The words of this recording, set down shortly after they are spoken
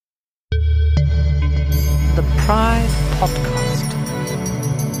the Pride Podcast.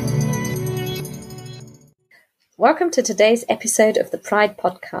 Welcome to today's episode of the Pride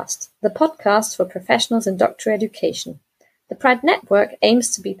Podcast, the podcast for professionals in doctoral education. The Pride Network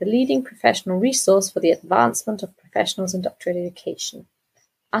aims to be the leading professional resource for the advancement of professionals in doctoral education.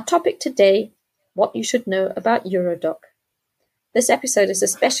 Our topic today, what you should know about Eurodoc. This episode is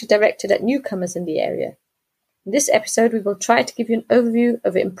especially directed at newcomers in the area. In this episode, we will try to give you an overview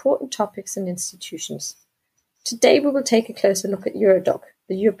of important topics and institutions. Today, we will take a closer look at Eurodoc,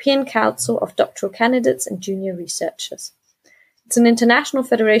 the European Council of Doctoral Candidates and Junior Researchers. It's an international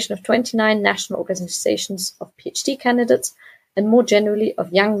federation of 29 national organizations of PhD candidates and more generally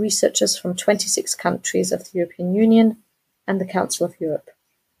of young researchers from 26 countries of the European Union and the Council of Europe.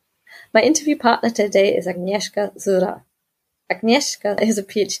 My interview partner today is Agnieszka Zura. Agnieszka is a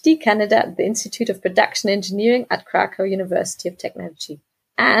PhD candidate at the Institute of Production Engineering at Krakow University of Technology,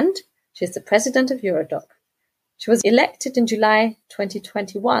 and she is the president of Eurodoc. She was elected in July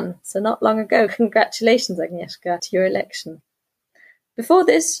 2021, so not long ago. Congratulations, Agnieszka, to your election. Before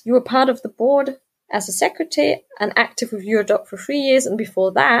this, you were part of the board as a secretary and active with Eurodoc for 3 years, and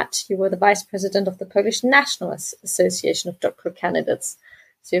before that, you were the vice president of the Polish National Association of Doctoral Candidates.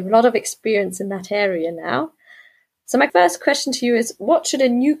 So you have a lot of experience in that area now. So my first question to you is, what should a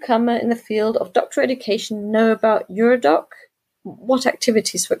newcomer in the field of doctoral education know about Eurodoc? What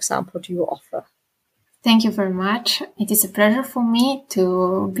activities, for example, do you offer? Thank you very much. It is a pleasure for me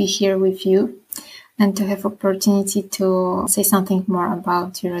to be here with you and to have opportunity to say something more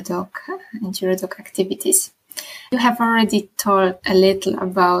about Eurodoc and Eurodoc activities. You have already told a little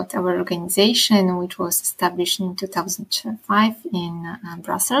about our organization, which was established in 2005 in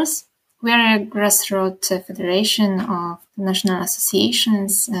Brussels. We are a grassroots federation of national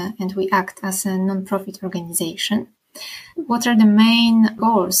associations and we act as a non-profit organization. What are the main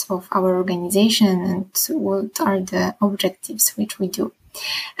goals of our organization and what are the objectives which we do?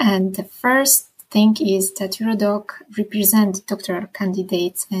 And the first thing is that Eurodoc represents doctoral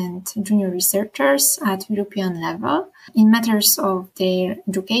candidates and junior researchers at European level in matters of their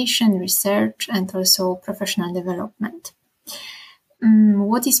education, research, and also professional development.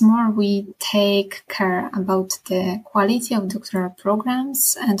 What is more, we take care about the quality of doctoral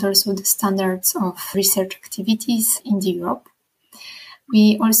programs and also the standards of research activities in Europe.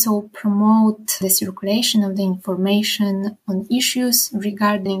 We also promote the circulation of the information on issues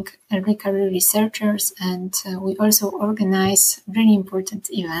regarding early career researchers, and we also organize really important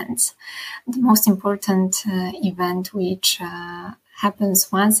events. The most important event, which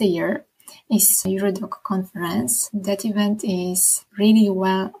happens once a year, is Eurodoc conference. That event is really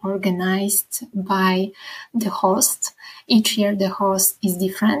well organized by the host. Each year the host is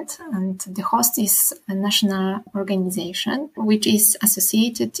different, and the host is a national organization which is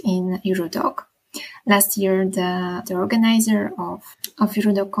associated in Eurodoc. Last year the organizer of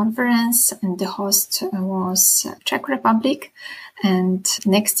Eurodoc conference and the host was Czech Republic, and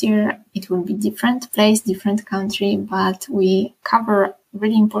next year it will be different place, different country, but we cover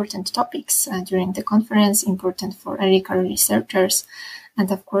really important topics during the conference, important for early career researchers,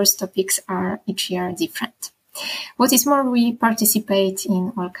 and of course topics are each year different. What is more, we participate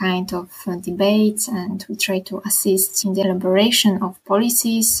in all kinds of debates and we try to assist in the elaboration of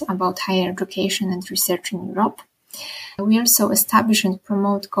policies about higher education and research in Europe. We also establish and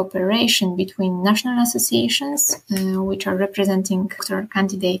promote cooperation between national associations, which are representing doctoral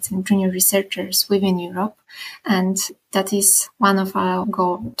candidates and junior researchers within Europe. And that is one of our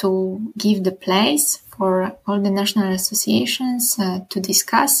goals, to give the place for all the national associations to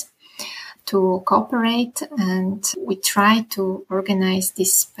discuss, to cooperate, and we try to organize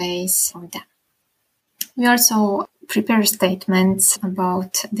this space for them. We also prepare statements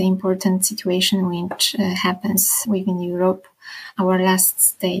about the important situation which happens within Europe. Our last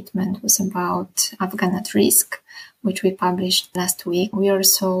statement was about Afghan at risk, which we published last week. We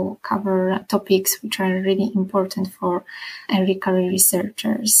also cover topics which are really important for early career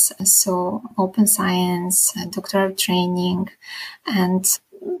researchers, so open science, doctoral training, and,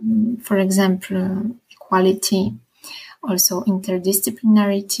 for example, equality, also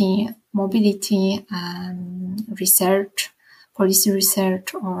interdisciplinarity, mobility, research, policy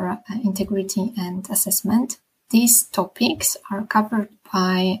research, or integrity and assessment. These topics are covered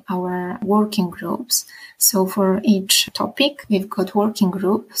by our working groups. So for each topic, we've got working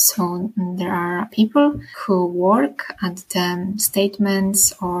group. So there are people who work at the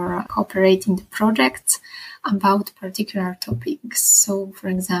statements or cooperate in the projects about particular topics. So, for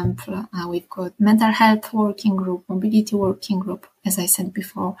example, we've got mental health working group, mobility working group, as I said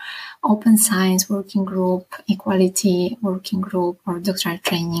before, open science working group, equality working group, or doctoral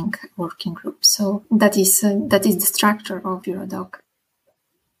training working group. So that is the structure of Eurodoc.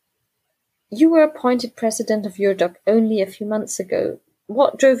 You were appointed president of Eurodoc only a few months ago.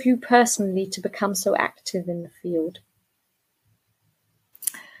 What drove you personally to become so active in the field?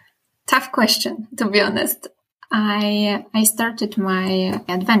 Tough question, to be honest. I started my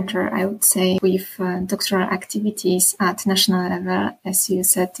adventure, I would say, with doctoral activities at national level, as you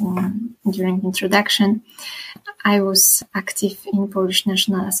said during introduction. I was active in Polish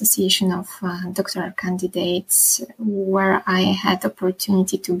National Association of Doctoral Candidates, where I had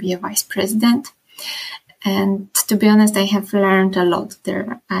opportunity to be a vice president. And to be honest, I have learned a lot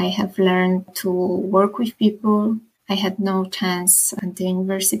there. I have learned to work with people. I had no chance at the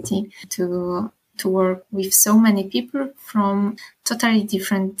university to work with so many people from totally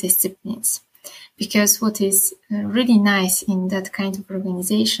different disciplines. Because what is really nice in that kind of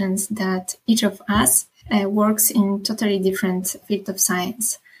organizations that each of us works in totally different field of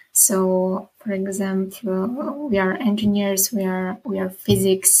science. So, for example, we are engineers, we are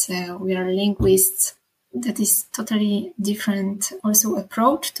physics, we are linguists. That is totally different also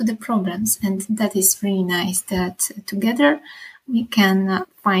approach to the problems, and that is really nice that together we can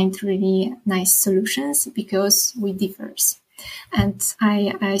find really nice solutions because we differ. And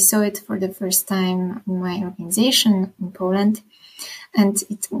I saw it for the first time in my organization in Poland, and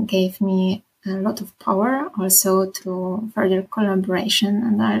it gave me a lot of power also to further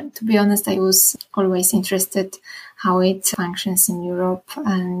collaboration. And to be honest, I was always interested how it functions in Europe,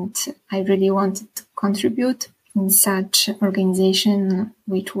 and I really wanted to contribute in such organization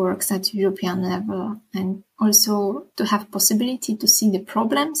which works at European level, and also to have possibility to see the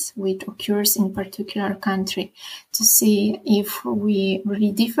problems which occurs in particular country, to see if we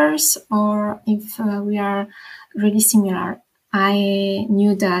really differs or if we are really similar. I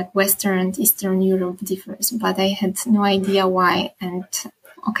knew that Western and Eastern Europe differs, but I had no idea why. And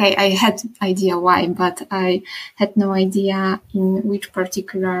okay, I had idea why, but I had no idea in which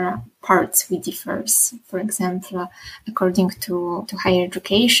particular parts we differ. For example, according to higher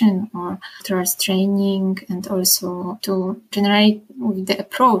education or towards training, and also to generate with the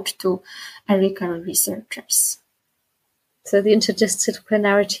approach to early career researchers. So the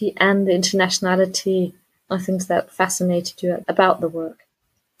interdisciplinarity and the internationality are things that fascinated you about the work.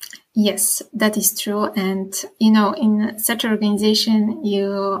 Yes, that is true. And, in such an organization,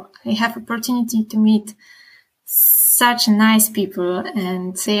 you have opportunity to meet such nice people,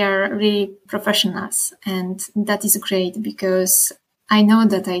 and they are really professionals. And that is great because I know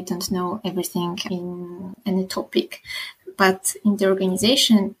that I don't know everything in any topic. But in the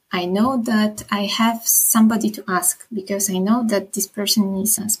organization, I know that I have somebody to ask because I know that this person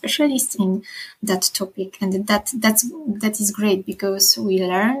is a specialist in that topic, and that is great because we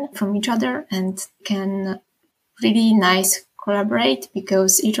learn from each other and can really nice collaborate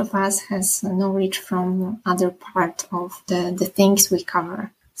because each of us has knowledge from other part of the things we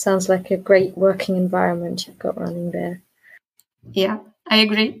cover. Sounds like a great working environment you've got running there. Yeah, I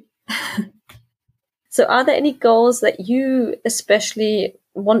agree. So are there any goals that you especially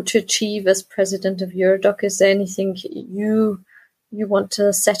want to achieve as president of Eurodoc? Is there anything you want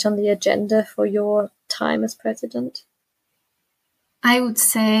to set on the agenda for your time as president? I would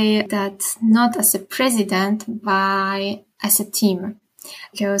say that not as a president, but as a team,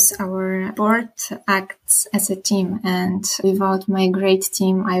 because our board acts as a team, and without my great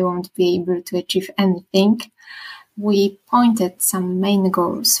team, I won't be able to achieve anything. We pointed some main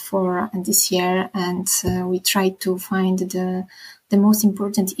goals for this year, and we tried to find the most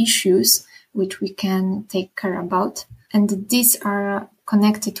important issues which we can take care about. And these are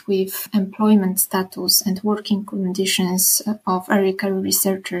connected with employment status and working conditions of early career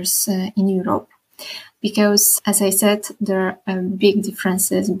researchers in Europe. Because, as I said, there are big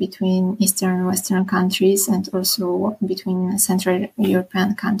differences between Eastern and Western countries and also between Central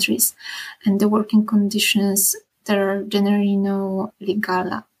European countries. And the working conditions, there are generally no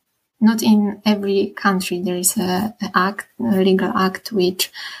legal. Not in every country there is a legal act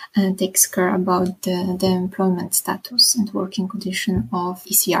which takes care about the employment status and working condition of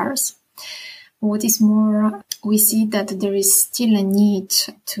ECRs. What is more, we see that there is still a need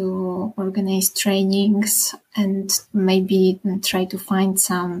to organize trainings and maybe try to find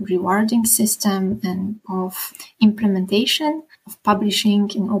some rewarding system and of implementation of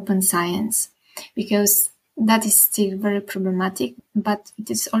publishing in open science, because that is still very problematic, but it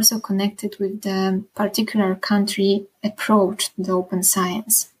is also connected with the particular country approach to the open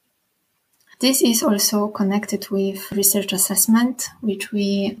science. This is also connected with research assessment, which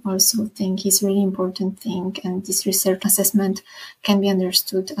we also think is really important thing. And this research assessment can be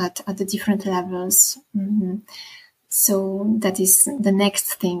understood at the different levels. So that is the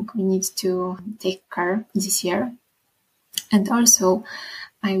next thing we need to take care this year. And also,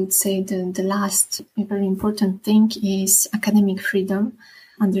 I would say the last very important thing is academic freedom,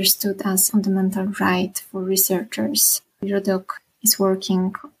 understood as fundamental right for researchers. Eurodoc is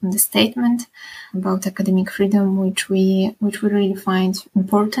working on the statement about academic freedom, which we really find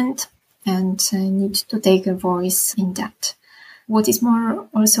important and need to take a voice in that. What is more,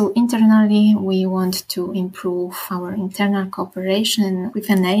 also internally, we want to improve our internal cooperation with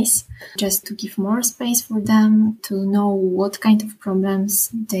NAs, just to give more space for them to know what kind of problems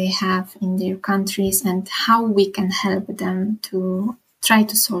they have in their countries and how we can help them to try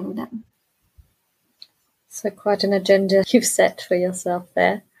to solve them. So quite an agenda you've set for yourself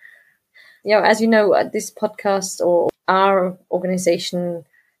there. As you know, this podcast or our organization,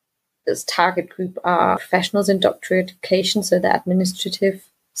 this target group are professionals in doctorate education, so the administrative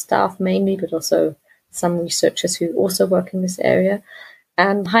staff mainly, but also some researchers who also work in this area.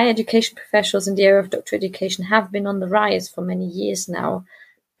 And higher education professionals in the area of doctorate education have been on the rise for many years now,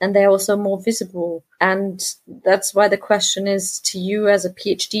 and they're also more visible. And that's why the question is to you as a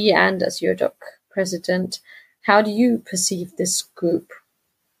PhD and as Eurodoc president, how do you perceive this group?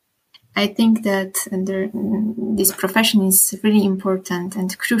 I think that this profession is really important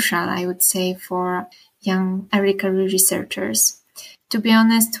and crucial, I would say, for young early career researchers. To be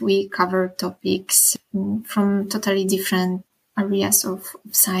honest, we cover topics from totally different areas of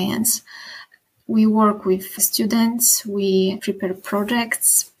science. We work with students, we prepare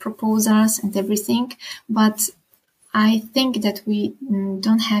projects, proposals, and everything, but I think that we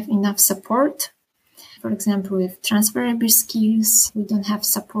don't have enough support. For example, with transferable skills, we don't have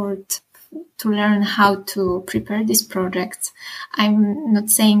support to learn how to prepare these projects. I'm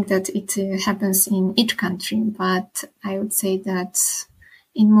not saying that it happens in each country, but I would say that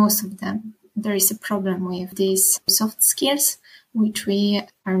in most of them, there is a problem with these soft skills, which we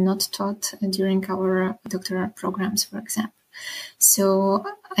are not taught during our doctoral programs, for example. So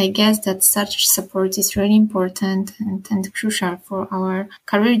I guess that such support is really important and crucial for our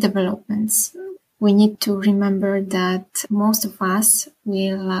career developments. We need to remember that most of us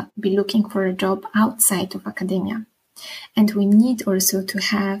will be looking for a job outside of academia. And we need also to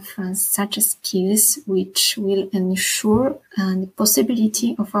have such skills which will ensure the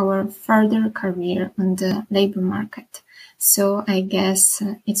possibility of our further career on the labor market. So I guess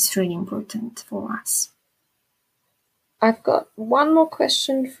it's really important for us. I've got one more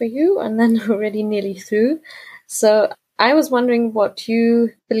question for you, and then we're already nearly through. So I was wondering what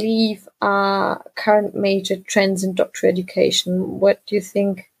you believe are current major trends in doctoral education. What do you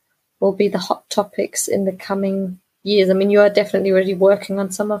think will be the hot topics in the coming years? I mean, you are definitely already working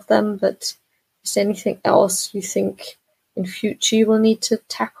on some of them, but is there anything else you think in future you will need to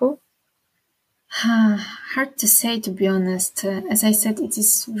tackle? Hard to say, to be honest. As I said, it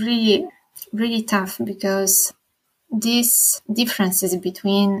is really, really tough because these differences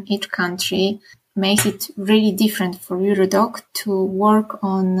between each country makes it really different for Eurodoc to work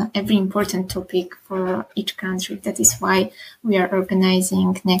on every important topic for each country. That is why we are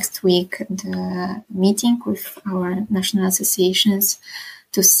organizing next week the meeting with our national associations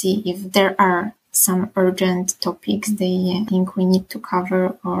to see if there are some urgent topics they think we need to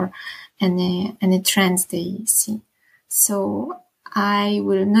cover or any trends they see. So I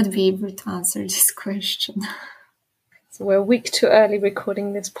will not be able to answer this question. So we're a week too early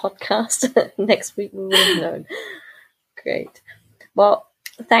recording this podcast. Next week we will have known. Great. Well,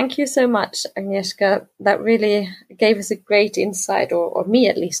 thank you so much, Agnieszka. That really gave us a great insight, or me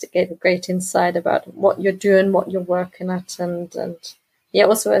at least, it gave a great insight about what you're doing, what you're working at, and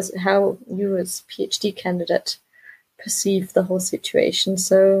also as how you as PhD candidate perceive the whole situation.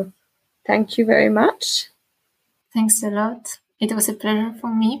 So thank you very much. Thanks a lot. It was a pleasure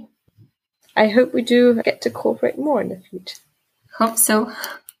for me. I hope we do get to cooperate more in the future. Hope so.